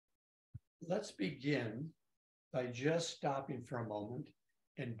Let's begin by just stopping for a moment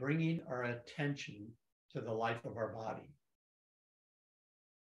and bringing our attention to the life of our body,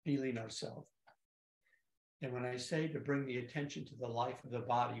 feeling ourselves. And when I say to bring the attention to the life of the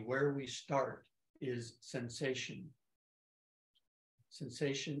body, where we start is sensation.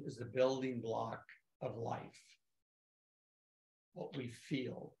 Sensation is the building block of life. What we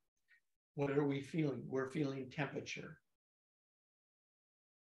feel. What are we feeling? We're feeling temperature.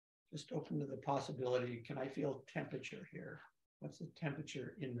 Just open to the possibility, can I feel temperature here? What's the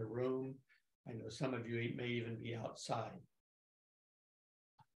temperature in the room? I know some of you may even be outside.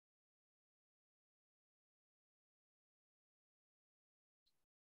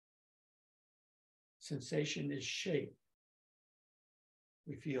 Sensation is shape.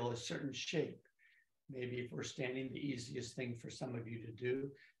 We feel a certain shape. Maybe if we're standing, the easiest thing for some of you to do,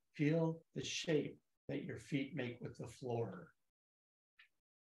 feel the shape that your feet make with the floor,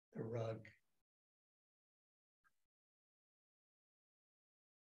 the rug.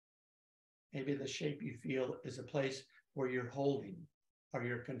 Maybe the shape you feel is a place where you're holding or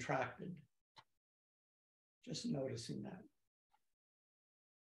you're contracted. Just noticing that.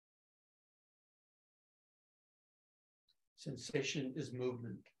 Sensation is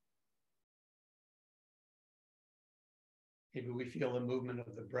movement. Maybe we feel the movement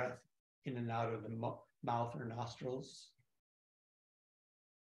of the breath in and out of the mouth or nostrils.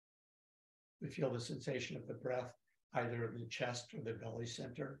 We feel the sensation of the breath either in the chest or the belly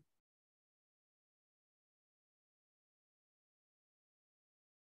center.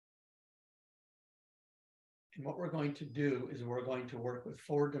 And what we're going to do is we're going to work with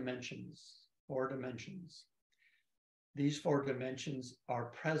four dimensions. These four dimensions are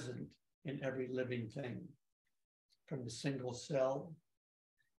present in every living thing, from the single cell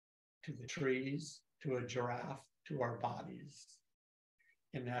to the trees, to a giraffe, to our bodies.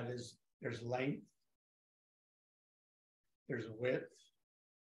 And that is, there's length, there's width,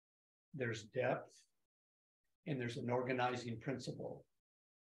 there's depth, and there's an organizing principle.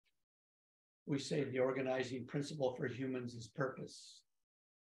 We say the organizing principle for humans is purpose,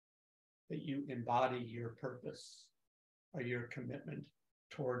 that you embody your purpose or your commitment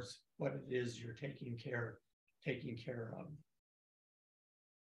towards what it is you're taking care of.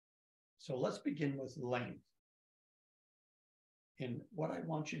 So let's begin with length. And what I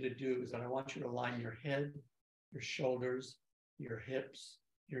want you to do is that I want you to align your head, your shoulders, your hips,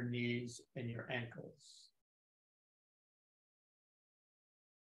 your knees, and your ankles.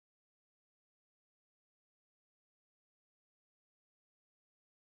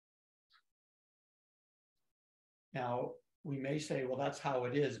 Now, we may say, well, that's how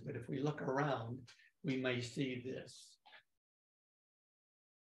it is, but if we look around, we may see this.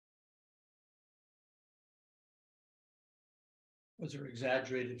 Those are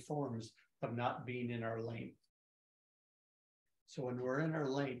exaggerated forms of not being in our length. So when we're in our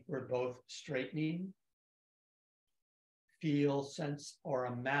length, we're both straightening, feel, sense, or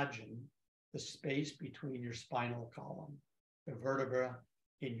imagine the space between your spinal column, the vertebra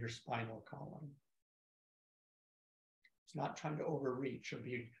in your spinal column. It's not trying to overreach or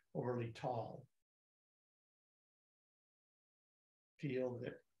be overly tall. Feel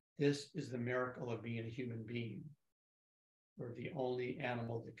that this is the miracle of being a human being. We're the only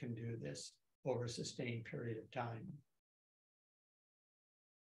animal that can do this over a sustained period of time.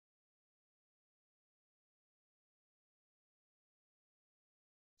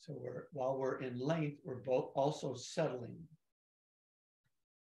 So while we're in length, we're both also settling.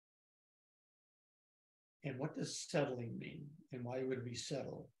 And what does settling mean? And why would we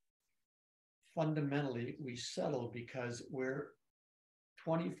settle? Fundamentally, we settle because we're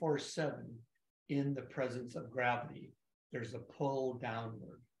 24/7 in the presence of gravity. There's a pull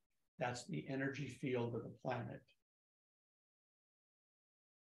downward. That's the energy field of the planet.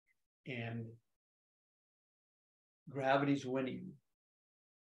 And gravity's winning.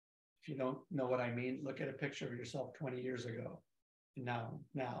 If you don't know what I mean, look at a picture of yourself 20 years ago. And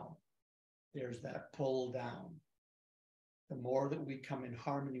now, there's that pull down. The more that we come in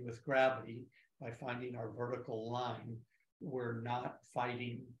harmony with gravity by finding our vertical line, we're not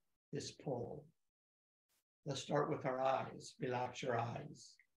fighting this pull. Let's start with our eyes. Relax your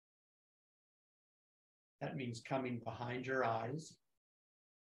eyes. That means coming behind your eyes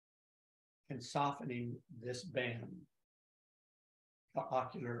and softening this band, the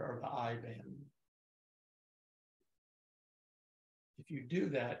ocular or the eye band. If you do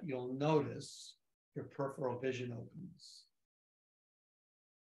that, you'll notice your peripheral vision opens.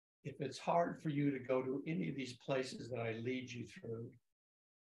 If it's hard for you to go to any of these places that I lead you through,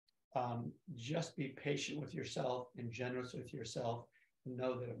 just be patient with yourself and generous with yourself and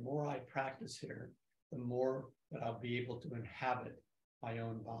know that the more I practice here, the more that I'll be able to inhabit my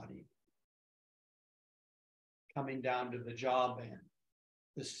own body. Coming down to the jaw band,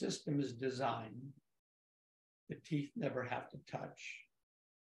 the system is designed, the teeth never have to touch.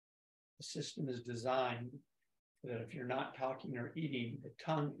 The system is designed that if you're not talking or eating, the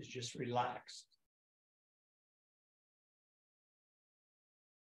tongue is just relaxed.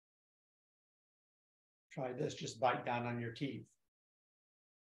 Try this, just bite down on your teeth.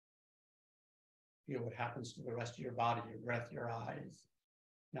 Feel what happens to the rest of your body, your breath, your eyes.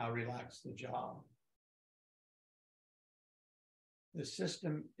 Now relax the jaw. The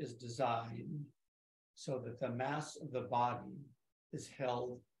system is designed so that the mass of the body is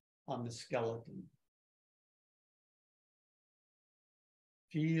held on the skeleton.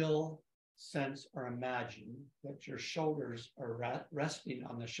 Feel, sense, or imagine that your shoulders are resting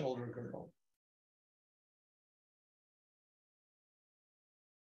on the shoulder girdle.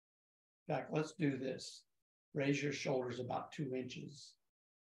 In fact, let's do this. Raise your shoulders about 2 inches.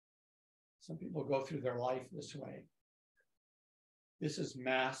 Some people go through their life this way. This is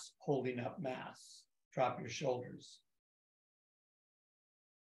mass holding up mass. Drop your shoulders.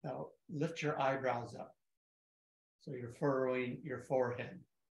 Now lift your eyebrows up. So you're furrowing your forehead.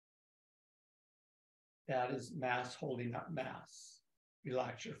 That is mass holding up mass.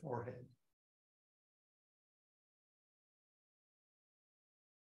 Relax your forehead.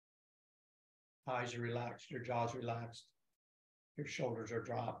 Eyes are relaxed, your jaw's relaxed, your shoulders are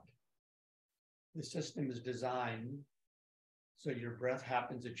dropped. The system is designed so your breath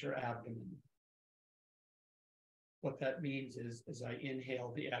happens at your abdomen. What that means is, as I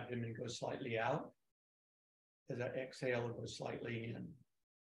inhale, the abdomen goes slightly out. As I exhale, it goes slightly in.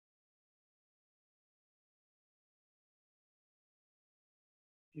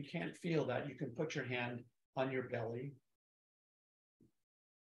 If you can't feel that, you can put your hand on your belly.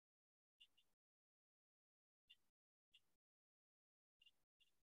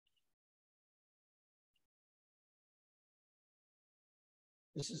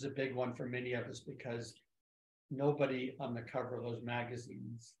 This is a big one for many of us because nobody on the cover of those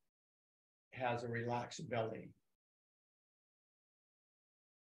magazines has a relaxed belly.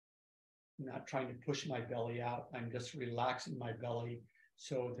 I'm not trying to push my belly out. I'm just relaxing my belly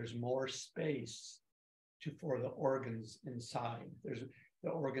so there's more space for the organs inside. The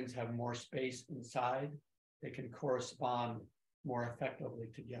organs have more space inside. They can correspond more effectively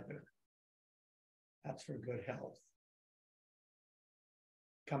together. That's for good health.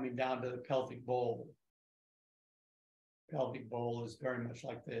 Coming down to the pelvic bowl. Pelvic bowl is very much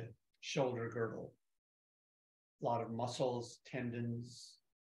like the shoulder girdle. A lot of muscles, tendons,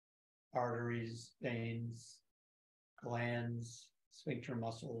 arteries, veins, glands, sphincter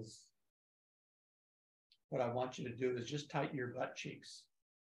muscles. What I want you to do is just tighten your butt cheeks.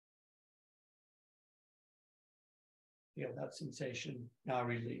 Feel that sensation. Now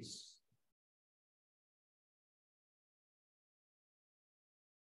release.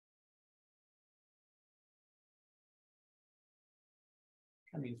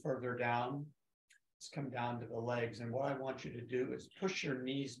 Coming further down, let's come down to the legs. And what I want you to do is push your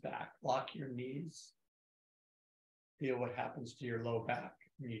knees back, lock your knees. Feel what happens to your low back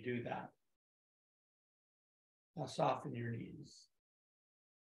when you do that. Now soften your knees.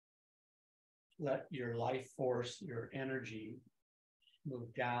 Let your life force, your energy,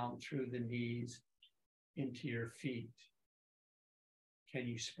 move down through the knees into your feet. Can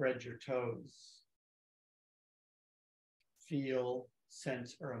you spread your toes? Feel,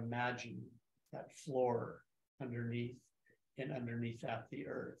 sense, or imagine that floor underneath and underneath that the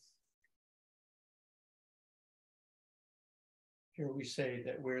earth. Here we say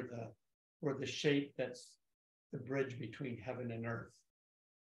that we're the shape that's the bridge between heaven and earth.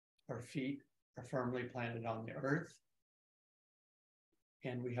 Our feet are firmly planted on the earth,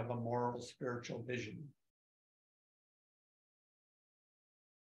 and we have a moral, spiritual vision.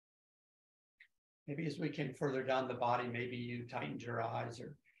 Maybe as we came further down the body, maybe you tightened your eyes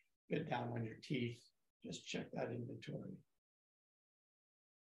or bit down on your teeth. Just check that inventory.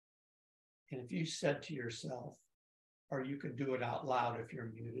 And if you said to yourself, or you could do it out loud if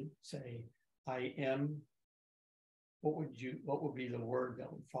you're muted, say, I am, what would be the word that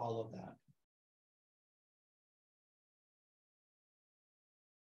would follow that?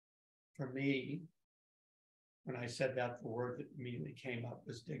 For me, when I said that, the word that immediately came up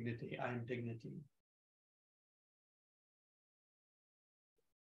was dignity. I am dignity.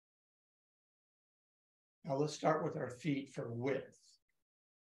 Now let's start with our feet for width.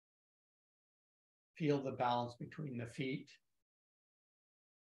 Feel the balance between the feet,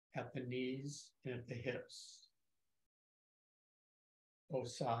 at the knees, and at the hips. both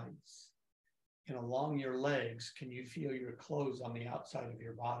sides. And along your legs, can you feel your clothes on the outside of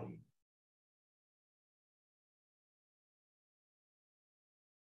your body?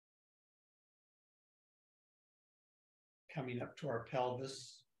 Coming up to our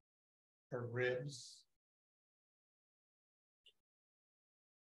pelvis, our ribs.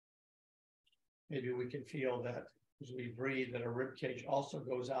 Maybe we can feel that as we breathe, that our rib cage also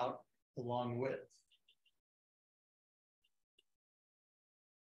goes out along with.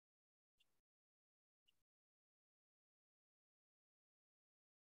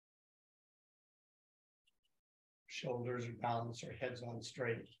 Shoulders are balanced, our head's on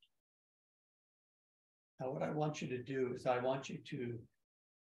straight. Now, what I want you to do is I want you to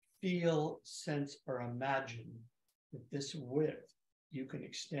feel, sense, or imagine that this width you can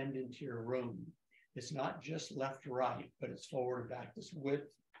extend into your room. It's not just left, right, but it's forward, back. This width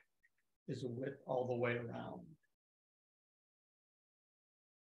is a width all the way around.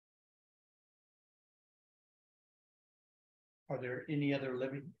 Are there any other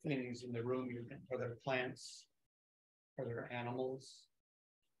living things in the room you're in? Are there plants? Are there animals?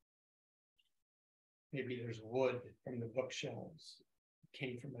 Maybe there's wood from the bookshelves. It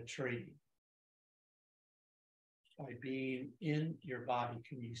came from a tree. By being in your body,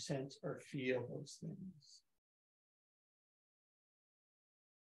 can you sense or feel those things?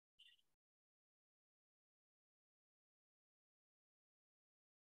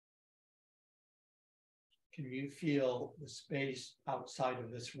 Can you feel the space outside of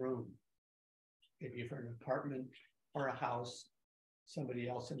this room? Maybe for an apartment or a house, somebody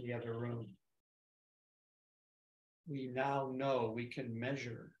else in the other room. We now know we can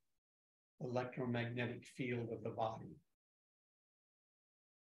measure the electromagnetic field of the body.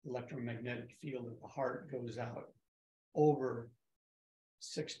 The electromagnetic field of the heart goes out over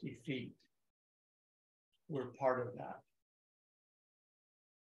 60 feet. We're part of that.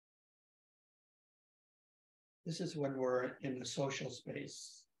 This is when we're in the social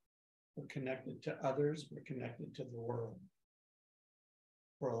space. We're connected to others, we're connected to the world.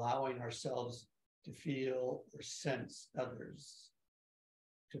 We're allowing ourselves to feel or sense others,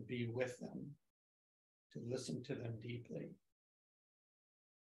 to be with them, to listen to them deeply.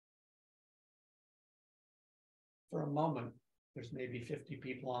 For a moment, there's maybe 50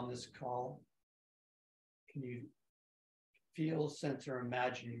 people on this call. Can you feel, sense, or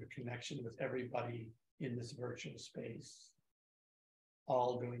imagine your connection with everybody in this virtual space,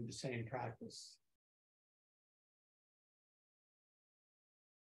 all doing the same practice?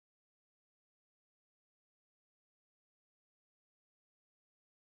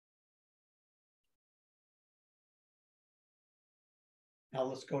 Now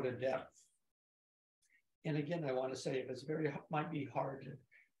let's go to depth. And again, I want to say, if it's might be hard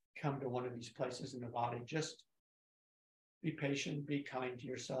to come to one of these places in the body, just be patient, be kind to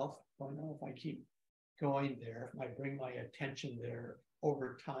yourself. I know if I keep going there, if I bring my attention there,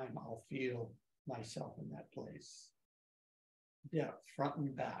 over time, I'll feel myself in that place. Depth, front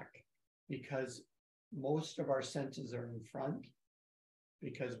and back, because most of our senses are in front,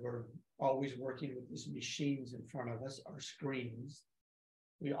 because we're always working with these machines in front of us, our screens.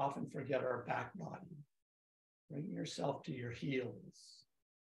 We often forget our back body. Bring yourself to your heels.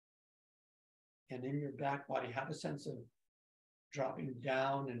 And in your back body, have a sense of dropping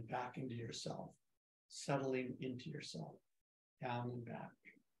down and back into yourself, settling into yourself, down and back.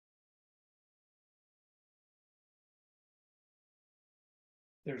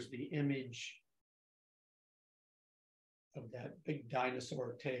 There's the image of that big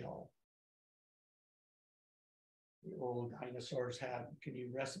dinosaur tail the old dinosaurs had. Can you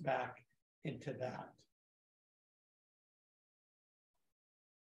rest back into that?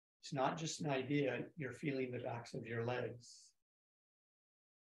 It's not just an idea. You're feeling the backs of your legs.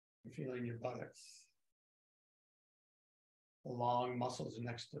 You're feeling your buttocks, the long muscles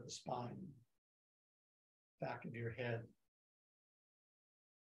next to the spine, back of your head,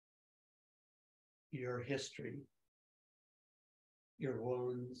 your history, your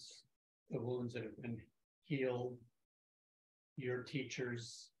wounds, the wounds that have been healed, your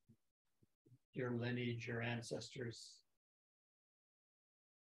teachers, your lineage, your ancestors.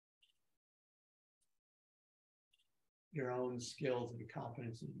 Your own skills and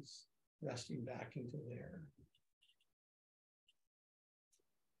competencies, resting back into there.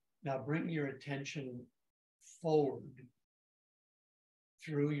 Now bring your attention forward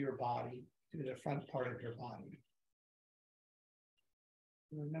through your body, to the front part of your body.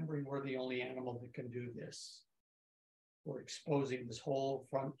 Remembering we're the only animal that can do this. We're exposing this whole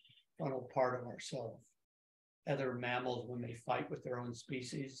frontal part of ourselves. Other mammals, when they fight with their own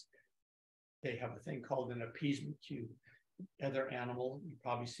species, they have a thing called an appeasement cue. other animal, you've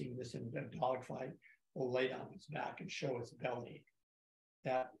probably seen this in a dog fight, will lay down its back and show its belly.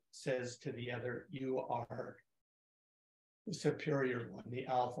 That says to the other, you are the superior one, the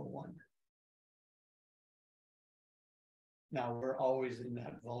alpha one. Now, we're always in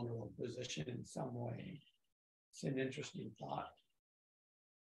that vulnerable position in some way. It's an interesting thought.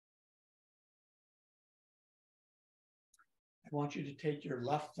 I want you to take your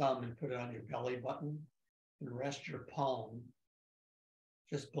left thumb and put it on your belly button and rest your palm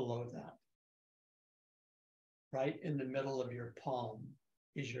just below that. Right in the middle of your palm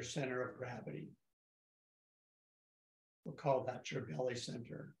is your center of gravity. We'll call that your belly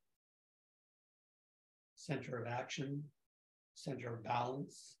center. Center of action, center of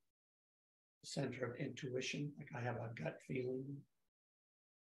balance, center of intuition, like I have a gut feeling.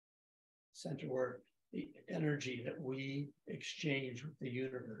 Center where the energy that we exchange with the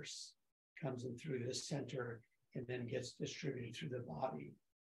universe comes in through this center and then gets distributed through the body.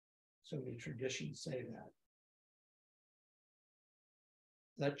 So many traditions say that.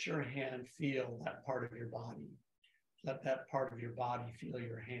 Let your hand feel that part of your body. Let that part of your body feel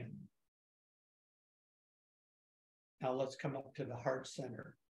your hand. Now let's come up to the heart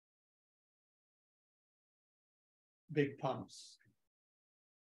center. Big pumps.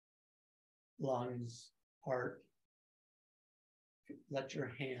 Lungs, heart. Let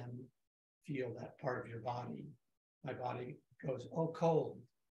your hand feel that part of your body. My body goes, oh, cold.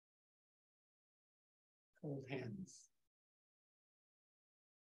 Cold hands.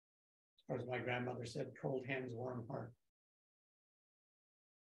 Or as my grandmother said, cold hands, warm heart.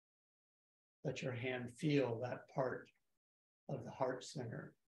 Let your hand feel that part of the heart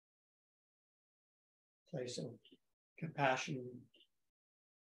center. Place of compassion,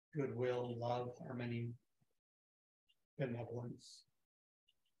 goodwill, love, harmony, benevolence.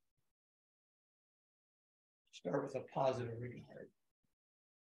 Start with a positive regard.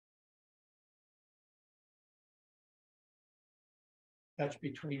 Touch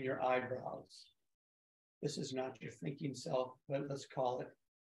between your eyebrows. This is not your thinking self, but let's call it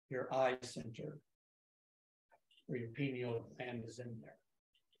your eye center, where your pineal gland is in there.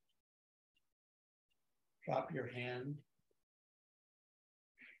 Drop your hand.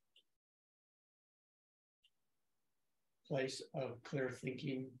 Place of clear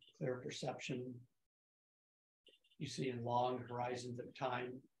thinking, clear perception. You see in long horizons of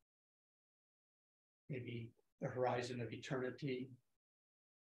time, maybe the horizon of eternity,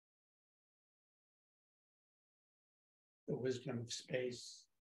 the wisdom of space.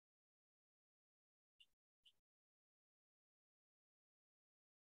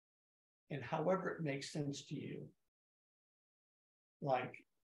 And however it makes sense to you, like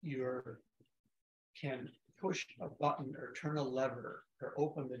you can push a button or turn a lever or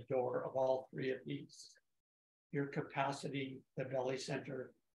open the door of all three of these. Your capacity, the belly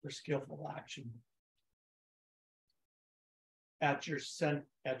center, for skillful action. At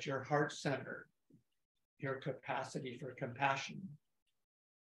your heart center, your capacity for compassion,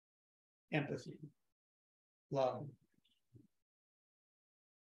 empathy, love,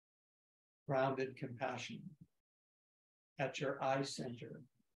 grounded compassion. At your eye center,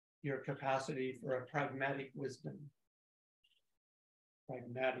 your capacity for a pragmatic wisdom.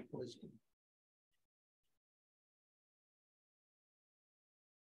 Pragmatic wisdom.